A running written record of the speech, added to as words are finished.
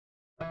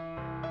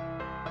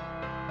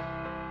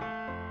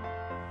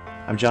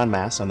I'm John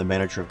Maass. I'm the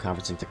manager of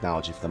conferencing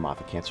technology for the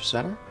Moffitt Cancer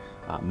Center.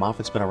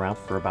 Moffitt's been around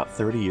for about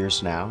 30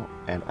 years now,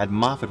 and at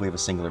Moffitt we have a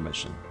singular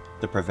mission: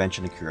 the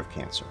prevention and cure of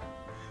cancer.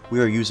 We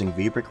are using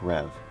Vbrick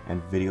Rev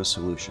and video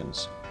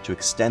solutions to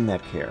extend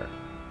that care,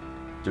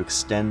 to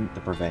extend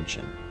the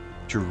prevention,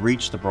 to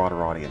reach the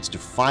broader audience, to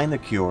find the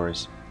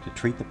cures, to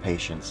treat the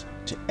patients,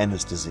 to end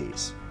this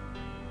disease.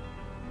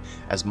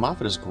 As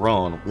Moffitt has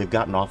grown, we've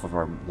gotten off of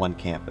our one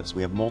campus.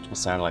 We have multiple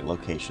satellite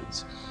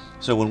locations.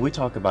 So when we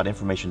talk about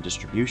information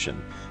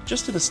distribution,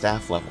 just to the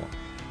staff level,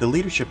 the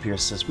leadership here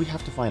says we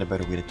have to find a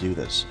better way to do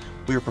this.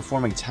 We are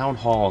performing town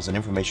halls and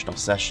informational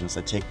sessions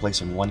that take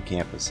place on one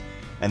campus,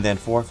 and then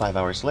 4 or 5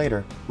 hours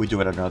later, we do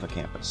it at another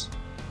campus,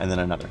 and then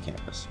another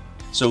campus.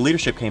 So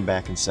leadership came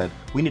back and said,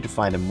 we need to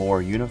find a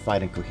more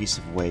unified and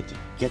cohesive way to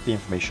get the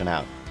information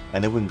out,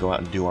 and then we can go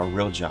out and do our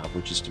real job,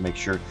 which is to make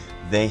sure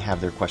they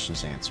have their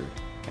questions answered,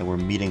 and we're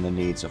meeting the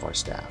needs of our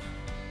staff.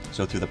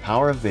 So through the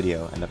power of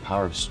video and the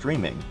power of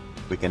streaming,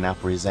 we can now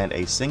present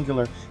a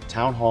singular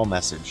town hall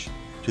message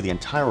to the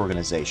entire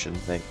organization.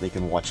 They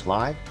can watch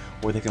live,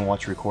 or they can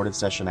watch a recorded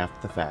session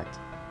after the fact.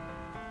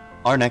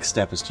 Our next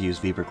step is to use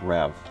Vbrick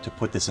Rev to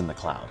put this in the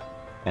cloud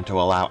and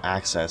to allow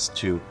access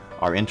to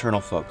our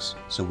internal folks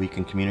so we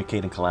can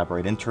communicate and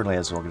collaborate internally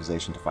as an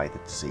organization to fight the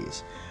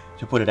disease,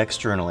 to put it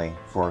externally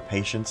for our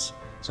patients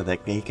so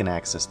that they can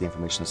access the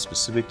information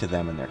specific to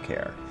them and their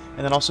care,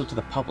 and then also to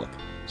the public.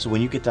 So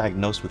when you get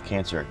diagnosed with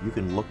cancer, you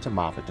can look to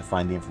Moffitt to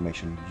find the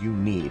information you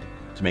need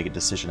to make a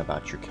decision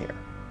about your care.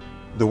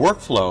 The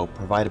workflow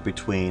provided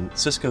between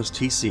Cisco's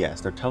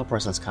TCS, their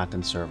telepresence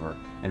content server,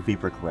 and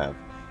Vbrick Rev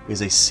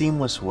is a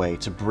seamless way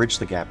to bridge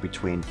the gap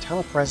between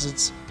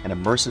telepresence and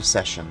immersive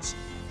sessions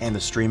and the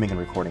streaming and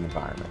recording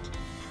environment.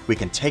 We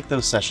can take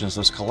those sessions,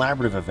 those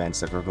collaborative events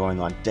that are going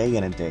on day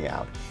in and day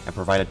out, and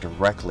provide it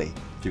directly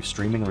through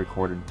streaming and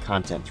recorded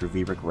content through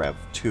Vbrick Rev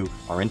to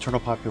our internal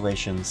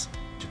populations,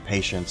 to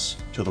patients,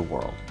 to the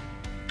world.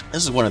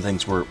 This is one of the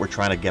things we're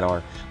trying to get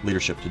our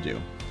leadership to do,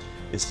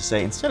 is to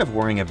say, instead of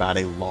worrying about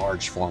a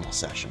large formal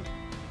session,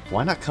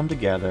 why not come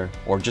together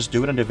or just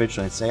do it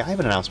individually and say, I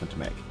have an announcement to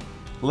make.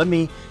 Let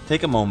me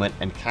take a moment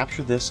and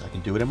capture this. I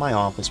can do it in my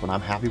office. When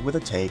I'm happy with a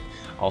take,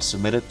 I'll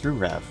submit it through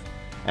Rev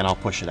and I'll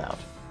push it out.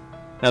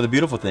 Now the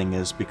beautiful thing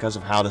is, because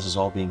of how this is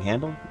all being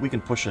handled, we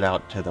can push it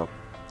out to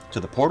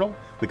the portal,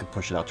 we can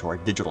push it out to our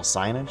digital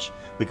signage,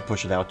 we can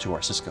push it out to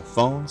our Cisco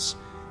phones.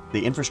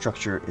 The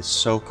infrastructure is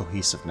so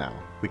cohesive now.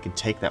 We can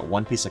take that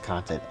one piece of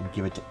content and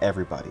give it to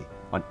everybody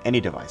on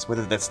any device,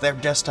 whether that's their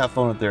desktop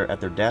phone at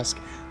their desk,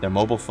 their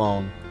mobile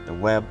phone, the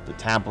web, the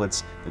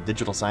tablets, the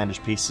digital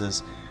signage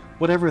pieces,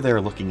 whatever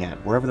they're looking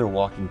at, wherever they're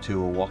walking to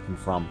or walking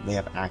from, they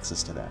have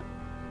access to that.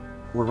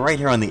 We're right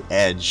here on the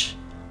edge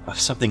of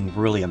something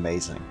really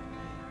amazing.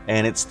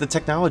 And the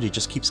technology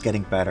just keeps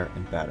getting better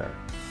and better.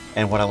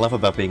 And what I love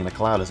about being in the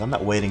cloud is I'm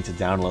not waiting to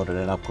download it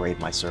and upgrade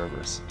my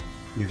servers.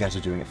 You guys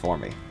are doing it for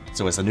me.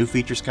 So as the new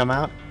features come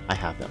out, I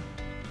have them.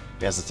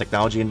 As the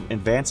technology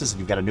advances and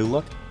you've got a new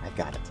look, I've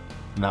got it.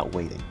 I'm not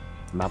waiting.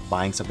 I'm not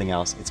buying something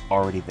else. It's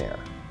already there.